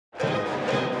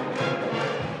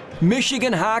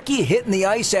Michigan hockey hitting the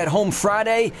ice at home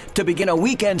Friday to begin a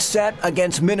weekend set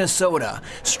against Minnesota.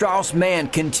 Strauss Mann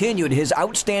continued his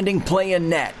outstanding play in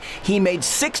net. He made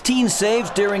 16 saves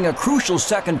during a crucial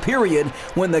second period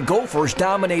when the Gophers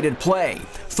dominated play.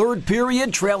 Third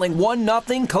period, trailing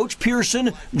 1-0, Coach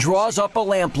Pearson draws up a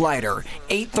lamplighter.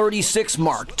 8:36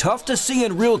 mark. Tough to see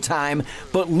in real time,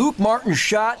 but Luke Martin's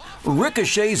shot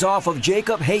ricochets off of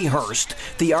Jacob Hayhurst,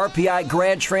 the RPI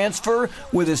grad transfer,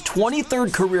 with his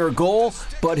 23rd career goal,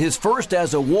 but his first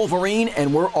as a Wolverine,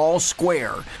 and we're all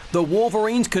square. The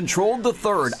Wolverines controlled the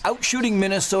third, outshooting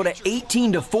Minnesota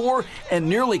 18-4 and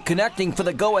nearly connecting for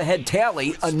the go-ahead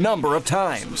tally a number of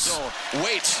times.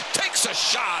 Waits, takes a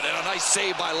shot, and a nice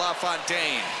save by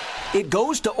LaFontaine. It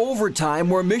goes to overtime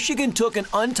where Michigan took an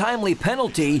untimely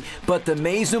penalty, but the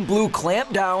Maize and Blue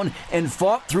clamped down and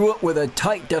fought through it with a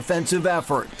tight defensive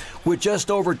effort. With just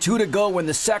over 2 to go in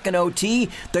the second OT,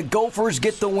 the Gophers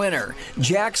get the winner.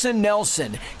 Jackson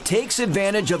Nelson takes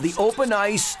advantage of the open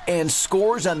ice and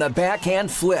scores on the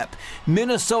backhand flip.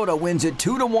 Minnesota wins it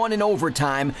 2-1 in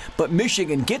overtime, but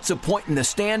Michigan gets a point in the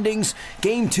standings.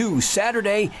 Game 2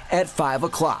 Saturday at 5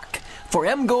 o'clock. For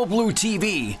MGO Blue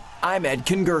TV, I'm Ed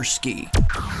Kongursky.